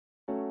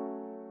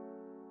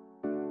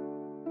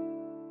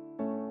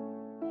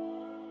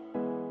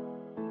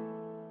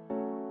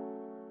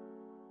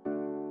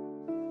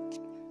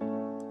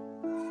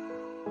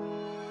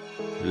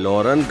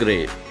Loren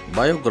Gray.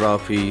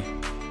 Biography.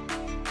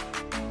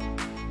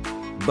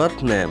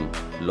 Birth name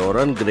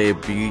Loren Gray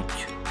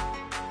Beach.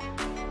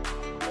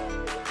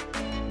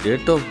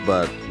 Date of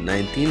birth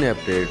 19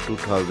 April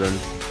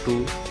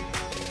 2002.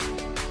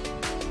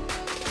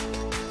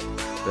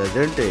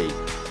 Present age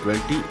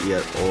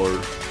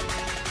 20-year-old.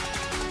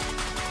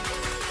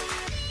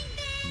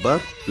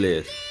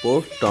 Birthplace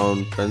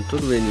Pottstown,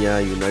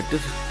 Pennsylvania,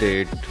 United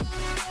States.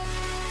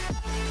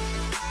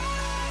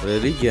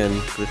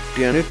 Religion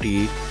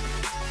Christianity.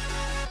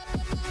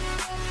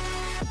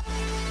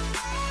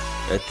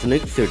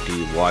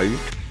 Ethnicity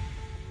white.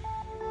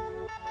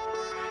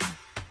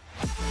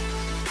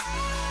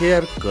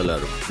 Hair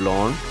color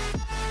blonde.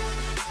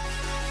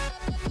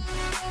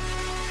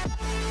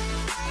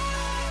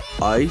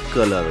 Eye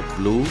color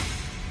blue.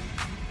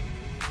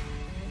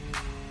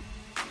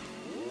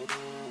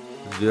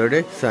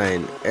 Zodiac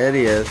sign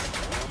Aries.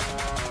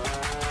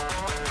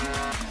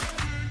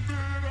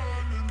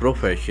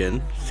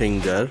 Profession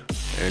singer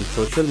and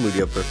social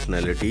media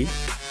personality.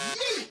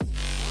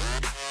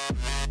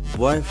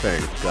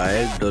 Boyfriend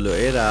Guy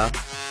Doloera.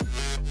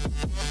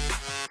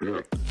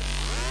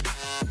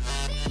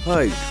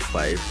 Height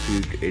 5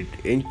 feet 8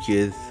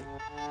 inches.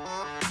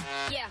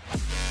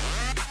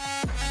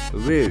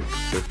 Weight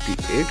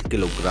 58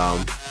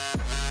 kilograms.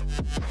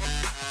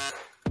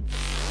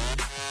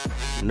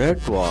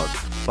 Net worth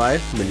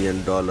 $5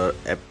 million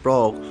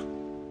approx.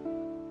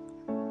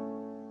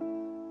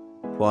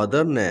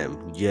 Father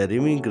name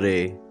Jeremy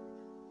Gray.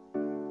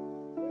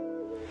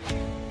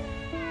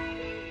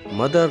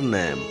 Mother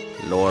name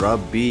Laura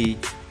Beach.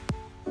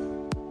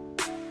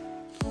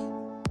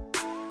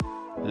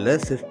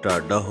 Let's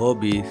start the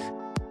hobbies.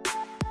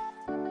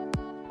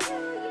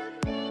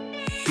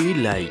 She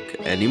like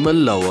animal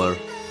lover.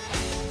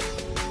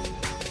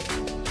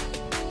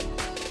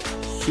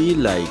 She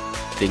like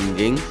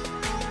singing.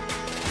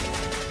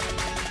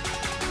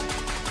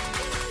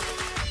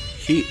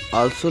 She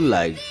also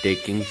like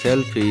taking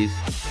selfies.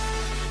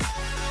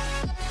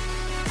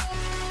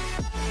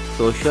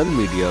 Social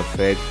media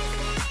facts.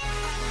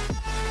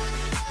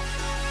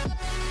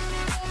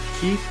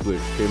 She quit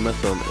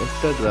famous on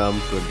Instagram,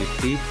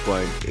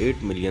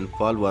 23.8 million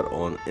followers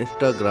on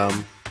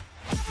Instagram,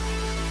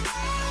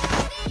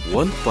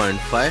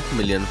 1.5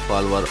 million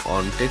followers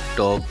on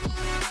TikTok,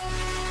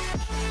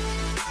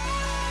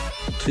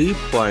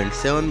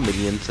 3.7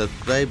 million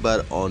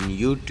subscribers on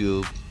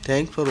YouTube.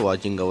 Thanks for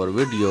watching our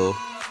video.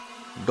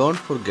 Don't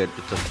forget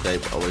to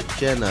subscribe our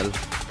channel.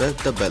 Press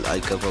the bell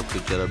icon for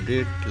future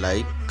update.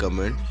 Like,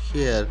 comment,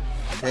 share.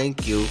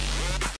 Thank you.